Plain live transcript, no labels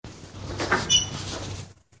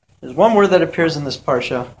There's one word that appears in this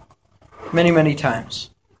parsha many, many times.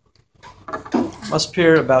 Must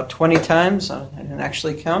appear about 20 times. I didn't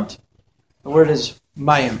actually count. The word is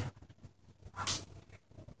mayim.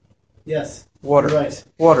 Yes. Water. Right.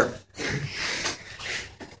 Water.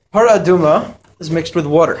 Para aduma is mixed with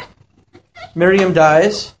water. Miriam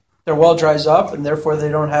dies, their well dries up, and therefore they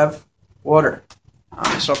don't have water.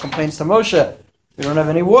 So complains to Moshe, we don't have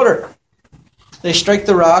any water. They strike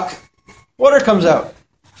the rock, water comes out.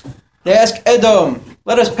 They ask Edom,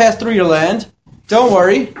 let us pass through your land. Don't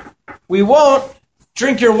worry, we won't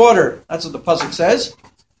drink your water. That's what the pasuk says.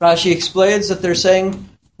 Rashi explains that they're saying,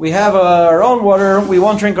 we have our own water, we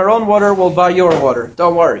won't drink our own water, we'll buy your water.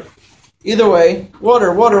 Don't worry. Either way,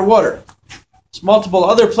 water, water, water. There's multiple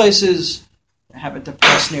other places. They happen to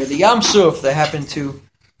pass near the Yam Suf. They happen to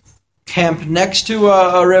camp next to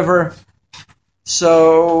a river.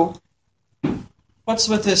 So, what's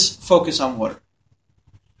with this focus on water?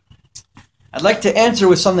 I'd like to answer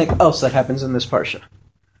with something else that happens in this parsha.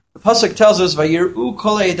 The pasuk tells us, "Vayir'u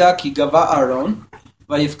kol ha'eda ki gava Aaron,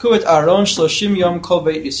 vayivku et Aaron shloshim yom kol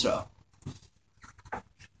beit Yisrael."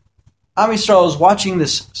 Am Yisrael is watching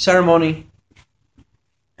this ceremony,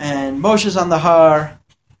 and Moshe's on the har,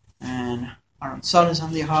 and Aaron's son is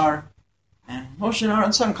on the har, and Moshe and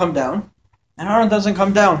Aaron's son come down, and Aaron doesn't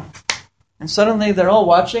come down. And suddenly they're all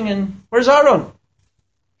watching, and where's Aaron?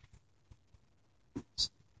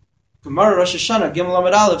 Gemara Rosh Hashanah, Gimel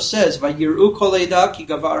Amud Aleph says, "Vayir'u kol ha'eda ki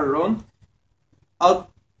gava Aaron." Al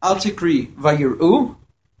tikri vayir'u,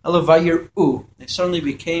 ela vayir'u. They suddenly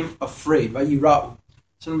became afraid. Vayira'u.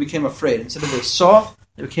 Suddenly became afraid. Instead of they saw,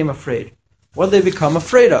 they became afraid. What did they become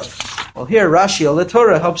afraid of? Well, here Rashi, the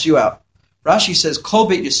Torah, helps you out. Rashi says, Kol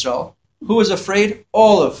Beit Yisrael. Who was afraid?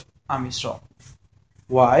 All of Am Yisrael.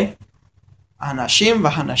 Why? Anashim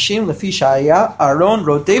v'hanashim lefi shaya Aaron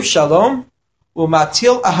rodev shalom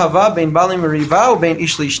u'matil ahava bein balim meriva u'bein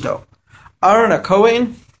ish lishto. Aaron, a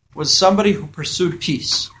Kohen, was somebody who pursued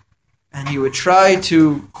peace. And he would try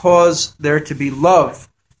to cause there to be love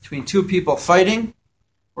between two people fighting,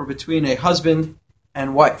 or between a husband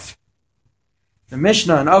and wife. The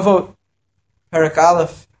Mishnah in Avot, Perek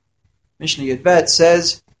Aleph, Mishnah Yud Bet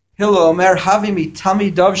says, Hillel Omer Havimi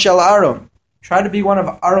Talmidav Shel Aaron. Try to be one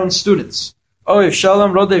of Aaron's students. Ohev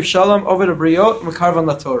Shalom, Rodev Shalom, Oved Abriot, Mekarvan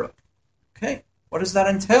LaTorah. Okay, what does that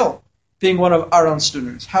entail? Being one of Aaron's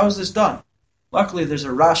students. How is this done? Luckily, there's a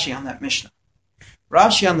Rashi on that Mishnah.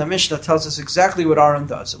 Rashi on the Mishnah tells us exactly what Aaron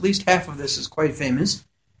does. At least half of this is quite famous.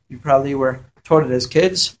 You probably were taught it as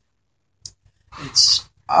kids. It's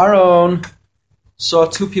Aaron saw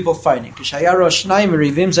two people fighting.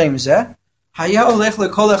 היה הולך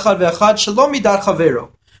לכל אחד ואחד שלא מידת חברו,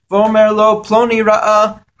 ואומר לו, פלוני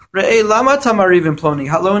ראה למה אתה מריב עם פלוני?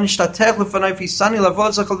 הלא נשתתך לפני פיסני לבוא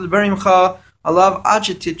אצלך לדבר עמך עליו עד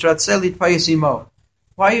שתתרצה להתפייס עמו.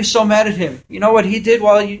 Why are you so mad at him? You know what he did?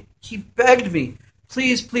 Well, he begged me.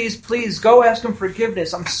 Please, please, please, go ask him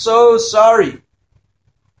forgiveness. I'm so sorry.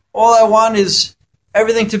 All I want is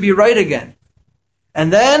everything to be right again.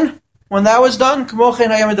 And then, when that was done,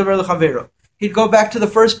 he'd go back to the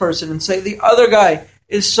first person and say, the other guy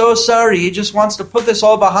is so sorry, he just wants to put this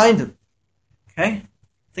all behind him. Okay?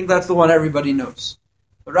 I think that's the one everybody knows.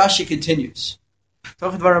 But Rashi continues.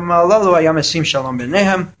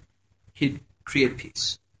 He'd create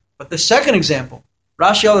peace. But the second example,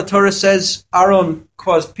 Rashi al Torah says Aaron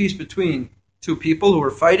caused peace between two people who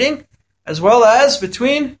were fighting, as well as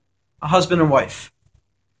between a husband and wife.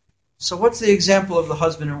 So what's the example of the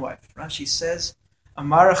husband and wife? Rashi says,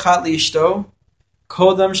 Amar achat li'ishto,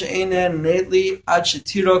 kodam she'einen netli ad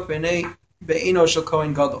shetirok be'eno shel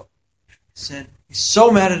kohen gadol. He said, he's so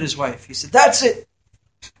mad at his wife. He said, that's it.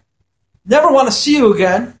 Never want to see you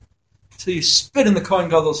again until you spit in the kohen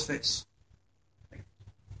gadol's face.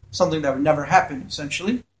 Something that would never happen,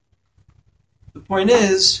 essentially. The point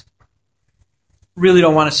is, really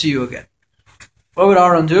don't want to see you again. What would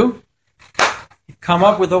Aaron do? He'd come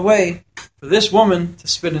up with a way for this woman to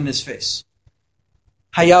spit in his face.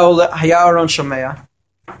 Haya Aaron shomea.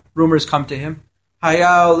 Rumors come to him.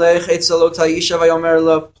 Haya olech etzel otayisha vayomer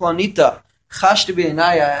la planita. Chashti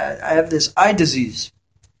b'einai, I have this eye disease.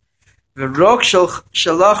 V'rok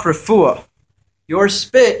shalach refuah. Your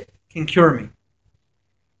spit can cure me.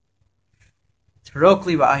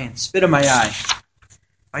 Tarokli v'ayin. Spit in my eye.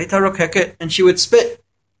 And she would spit.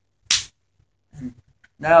 And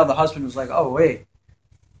now the husband was like, oh wait,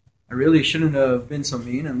 I really shouldn't have been so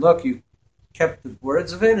mean. And look, you kept the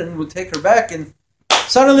words of it and would take her back. And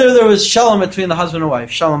suddenly there was shalom between the husband and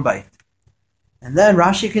wife. Shalom bayit. And then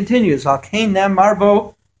Rashi continues, Al-kain nam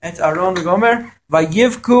marbo et Aaron gomer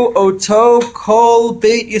vayivku oto kol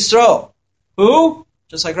beit Yisrael. Who?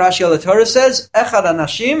 Just like Rashi al Torah says, Echad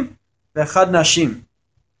anashim ve'echad nashim.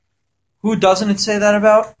 Who doesn't it say that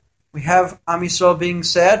about? We have Am Yisrael being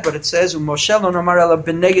sad, but it says, Moshe lo nomar ela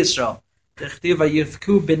b'nei Yisrael. Dechtiv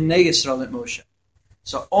vayivku b'nei Yisrael et Moshe.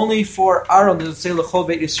 So only for Aaron does it say l'chol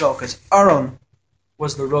beit Yisrael, because Aaron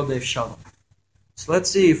was the Rodev Shalom. So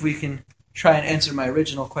let's see if we can try and answer my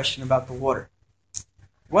original question about the water.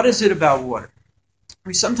 What is it about water?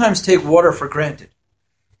 We sometimes take water for granted.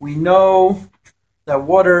 We know that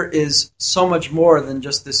water is so much more than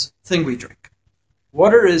just this thing we drink.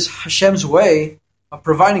 Water is Hashem's way of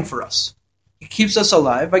providing for us. He keeps us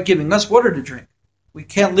alive by giving us water to drink. We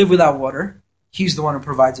can't live without water. He's the one who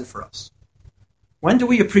provides it for us. When do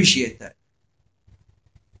we appreciate that?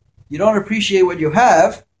 You don't appreciate what you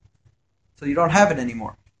have till you don't have it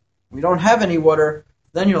anymore. When you don't have any water,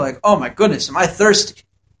 then you're like, oh my goodness, am I thirsty?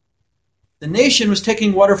 The nation was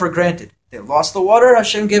taking water for granted. They lost the water,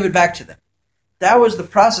 Hashem gave it back to them. That was the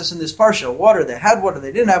process in this parsha. Water, they had water,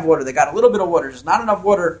 they didn't have water, they got a little bit of water, there's not enough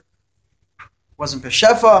water, wasn't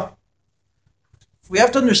Peshefa. We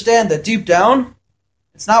have to understand that deep down,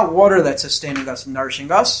 it's not water that's sustaining us and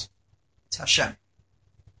nourishing us, it's Hashem.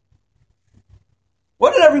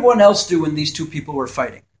 What did everyone else do when these two people were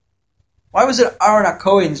fighting? Why was it Aaron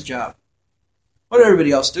HaKohen's job? What did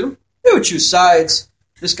everybody else do? They would choose sides.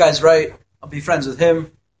 This guy's right, I'll be friends with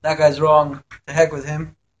him. That guy's wrong, to heck with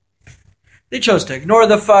him. They chose to ignore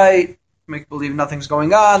the fight, make believe nothing's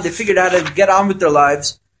going on. They figured out how to get on with their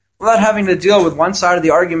lives without having to deal with one side of the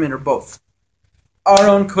argument or both.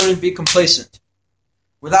 Aaron couldn't be complacent.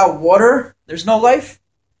 Without water, there's no life.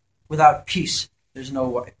 Without peace, there's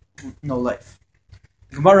no life.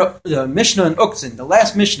 Gemara, the Mishnah in Uktzin, the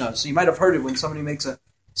last Mishnah, so you might have heard it when somebody makes a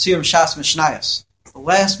Siyum Shas Mishnayos. The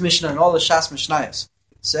last Mishnah in all the Shas Mishnayos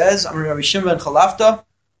says, Amar Rabbi Shimon ben Chalafta,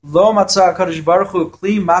 Lo matzah HaKadosh Baruch Hu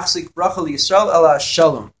kli machzik bracha liyisrael ela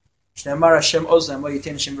shalom. Shneimar Hashem ozlem lo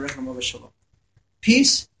yitin Hashem berechem lo v'shalom.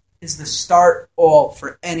 Peace is the start all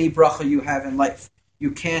for any bracha you have in life. You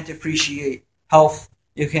can't appreciate health.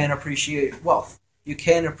 You can't appreciate wealth. You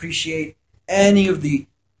can't appreciate any of the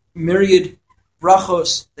myriad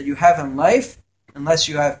brachos that you have in life unless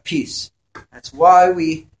you have peace. That's why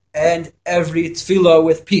we end every tefillah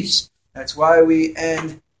with peace. That's why we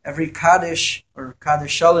end every Kaddish or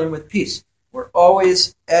Kaddish Shalom with peace. We're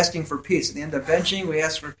always asking for peace. At the end of benching, we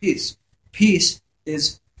ask for peace. Peace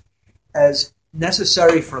is as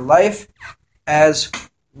necessary for life as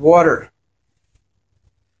water.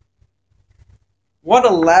 What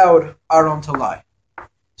allowed Aaron to lie?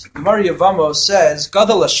 So the Gemara Yevamos says,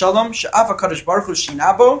 Gadol Shalom she'af HaKadosh Baruch Hu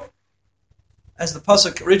shinabo. As the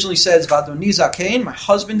pasuk originally says, Vadoni zakein, my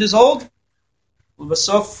husband is old.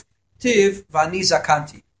 Ulvasof tiv vani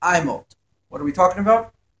zakanti, I'm old. What are we talking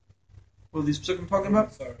about? What are these pasukim talking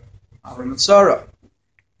about? Avram and Sarah.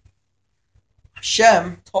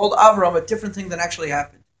 Hashem told Avram a different thing than actually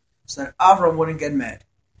happened, so that Avram wouldn't get mad.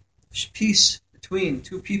 Peace between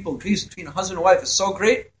two people, peace between a husband and wife is so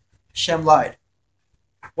great, Hashem lied.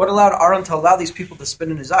 What allowed Aaron to allow these people to spit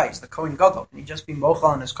in his eyes? The Kohen Gadol. Can he just be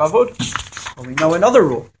mochal in his kavod? Well, we know another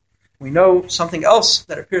rule. We know something else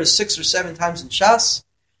that appears 6 or 7 times in Shas.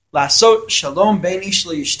 Lasot shalom bein ish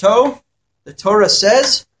leishto. The Torah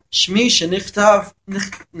says, Shmi shenichtav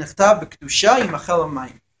b'kedusha yimachel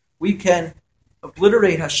hamayim. We can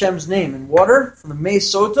obliterate Hashem's name in water from the Mei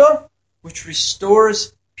Sota, which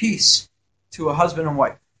restores peace to a husband and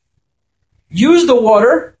wife. Use the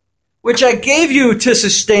water which I gave you to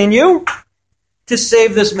sustain you, to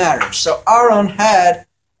save this marriage. So Aaron had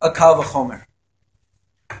a kal v'chomer.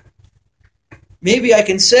 Maybe I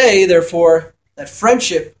can say, therefore, that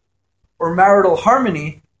friendship or marital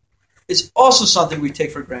harmony is also something we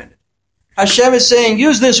take for granted. Hashem is saying,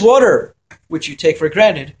 use this water, which you take for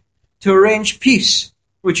granted, to arrange peace,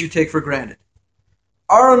 which you take for granted.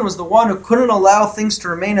 Aaron was the one who couldn't allow things to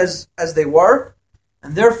remain as they were,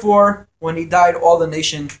 and therefore, when he died, all the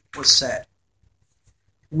nation was sad.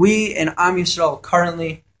 We in Am Yisrael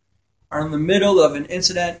currently are in the middle of an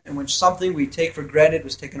incident in which something we take for granted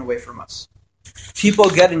was taken away from us. People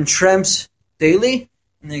get in trams daily,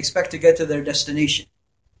 and they expect to get to their destination.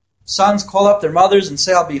 Sons call up their mothers and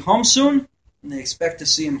say, I'll be home soon, and they expect to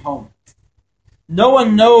see him home. No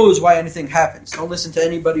one knows why anything happens. Don't listen to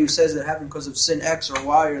anybody who says it happened because of sin X or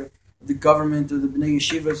Y or the government or the Bnei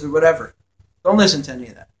Yeshivas or whatever. Don't listen to any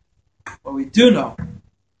of that. What we do know,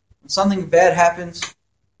 when something bad happens,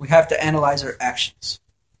 we have to analyze our actions.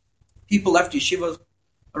 People left yeshivas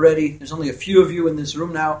already. There's only a few of you in this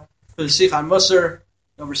room now. For the Sichat Mussar,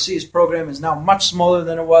 the overseas program is now much smaller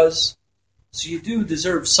than it was. So you do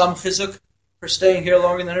deserve some chizuk for staying here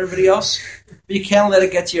longer than everybody else, but you can't let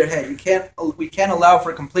it get to your head. We can't allow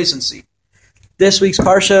for complacency. This week's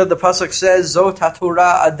parsha, the pasuk says, "Zot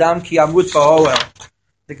haTorah Adam ki amut ba'oel."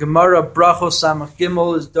 The Gemara Brachos Samach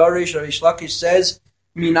Gimel is Darish. Rish Lakish says,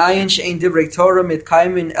 "Minayin she'ein divrei Torah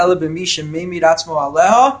mitkaymin ela b'mi shemeimid atzmo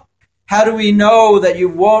aleha." How do we know that you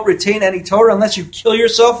won't retain any Torah unless you kill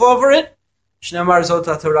yourself over it? Shneimar Zot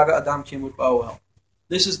haTorah Adam ki amut ba'oel.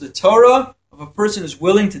 This is the Torah of a person who's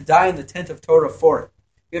willing to die in the tent of Torah for it.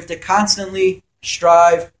 You have to constantly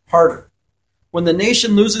strive harder. When the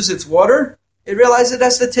nation loses its water, it realizes it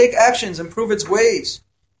has to take actions, improve its ways.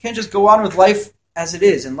 You can't just go on with life as it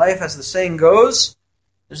is. In life, as the saying goes,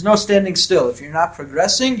 there's no standing still. If you're not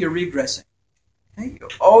progressing, you're regressing. Okay? You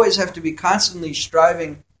always have to be constantly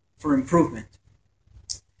striving for improvement.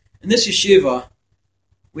 In this yeshiva,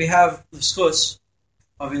 we have the schus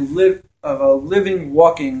of a living,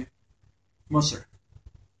 walking Mussar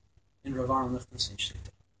in Rav Aaron Lichtenstein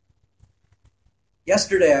Shlita.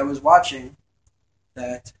 Yesterday, I was watching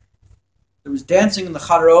that there was dancing in the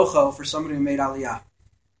Chadar Ochel for somebody who made Aliyah.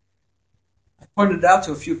 I pointed out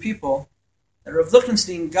to a few people that Rav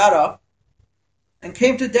Lichtenstein got up and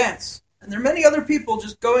came to dance. And there are many other people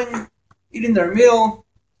just going, eating their meal,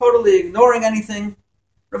 totally ignoring anything.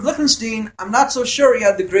 Rav Lichtenstein, I'm not so sure he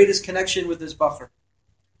had the greatest connection with this bacher.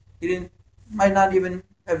 He might not even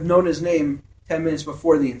have known his name 10 minutes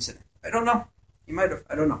before the incident. I don't know. He might have.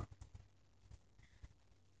 I don't know.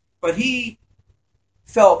 But he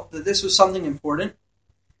felt that this was something important,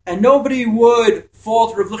 and nobody would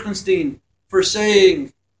fault Rav Lichtenstein for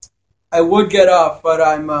saying, I would get up, but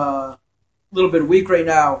I'm a little bit weak right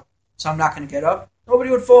now, so I'm not going to get up.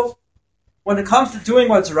 Nobody would fault. When it comes to doing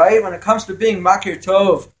what's right, when it comes to being makir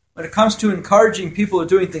tov, when it comes to encouraging people who are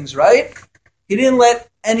doing things right, he didn't let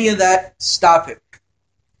any of that stop him.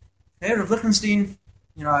 Hey, Rav Lichtenstein,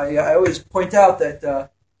 I always point out that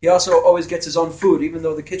he also always gets his own food, even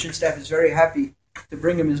though the kitchen staff is very happy to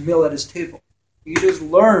bring him his meal at his table. You just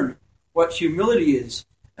learn what humility is,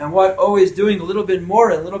 and what always doing a little bit more,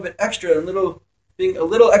 and a little bit extra, and being a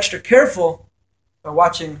little extra careful by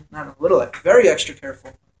watching, not a little, very extra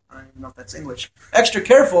careful. I don't even know if that's English. Extra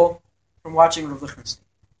careful from watching Rav Lichtenstein.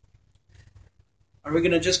 Are we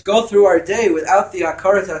going to just go through our day without the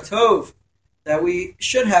Hakarat HaTov that we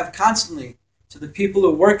should have constantly to the people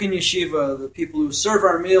who work in yeshiva, the people who serve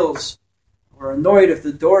our meals? We're annoyed if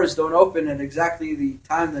the doors don't open at exactly the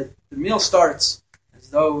time that the meal starts, as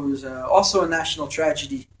though it was also a national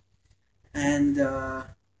tragedy. And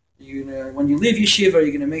when you leave yeshiva, you're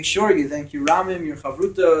going to make sure you thank your Ramim, your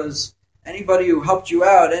Chavrutas, anybody who helped you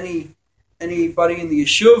out, anybody in the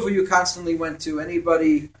yeshuv who you constantly went to,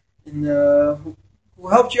 anybody who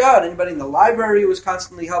helped you out, anybody in the library who was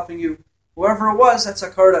constantly helping you, whoever it was, that's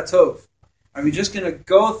Hakarat HaTov. Are we just going to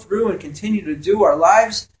go through and continue to do our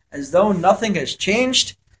lives as though nothing has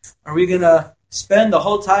changed? Are we going to spend the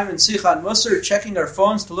whole time in Sichat Mussar checking our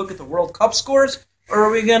phones to look at the World Cup scores? Or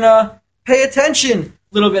are we going to pay attention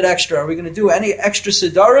a little bit extra? Are we going to do any extra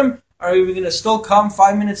Siddharim? Are we going to still come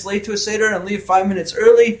 5 minutes late to a Seder and leave 5 minutes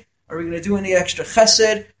early? Are we going to do any extra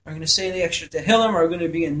chesed? Are we going to say any extra tehillim? Are we going to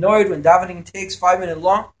be annoyed when davening takes 5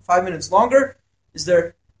 minutes longer? Is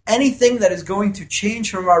there anything that is going to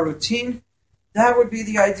change from our routine? That would be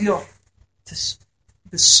the ideal. To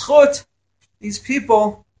b'schut these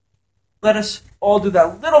people, let us all do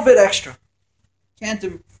that little bit extra.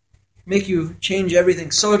 Can't make you change everything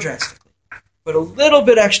so drastically. But a little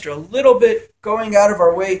bit extra, a little bit going out of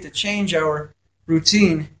our way to change our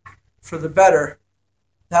routine for the better,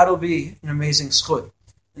 that'll be an amazing schut.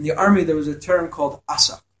 In the army, there was a term called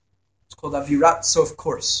asa. It's called avirat sof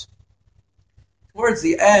course. Towards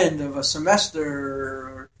the end of a semester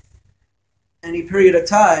or any period of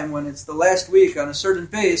time, when it's the last week on a certain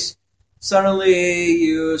pace, suddenly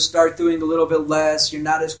you start doing a little bit less. You're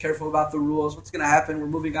not as careful about the rules. What's going to happen? We're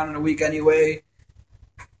moving on in a week anyway.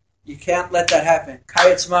 You can't let that happen.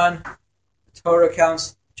 Kayetzman, the Torah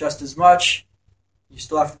counts just as much. You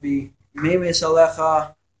still have to be memes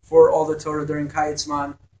alecha for all the Torah during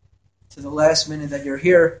Kayetzman to the last minute that you're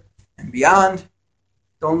here and beyond.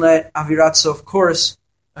 Don't let avirat sof course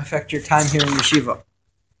affect your time here in yeshiva.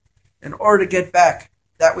 In order to get back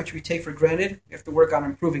that which we take for granted, we have to work on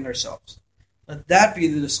improving ourselves. Let that be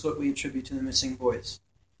the schut we attribute to the missing boys.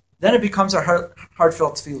 Then it becomes our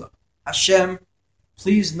heartfelt tefillah. Hashem,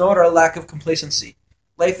 please note our lack of complacency.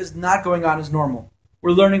 Life is not going on as normal.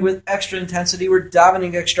 We're learning with extra intensity. We're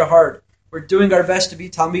davening extra hard. We're doing our best to be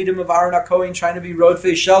Talmidim of Aaron HaKohen, trying to be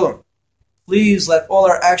Rodfei Shalom. Please let all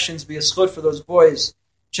our actions be a schut for those boys.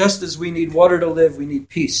 Just as we need water to live, we need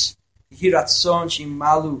peace. Yiratzon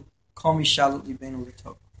shimalu kol mishalut libenu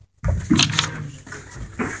l'tov.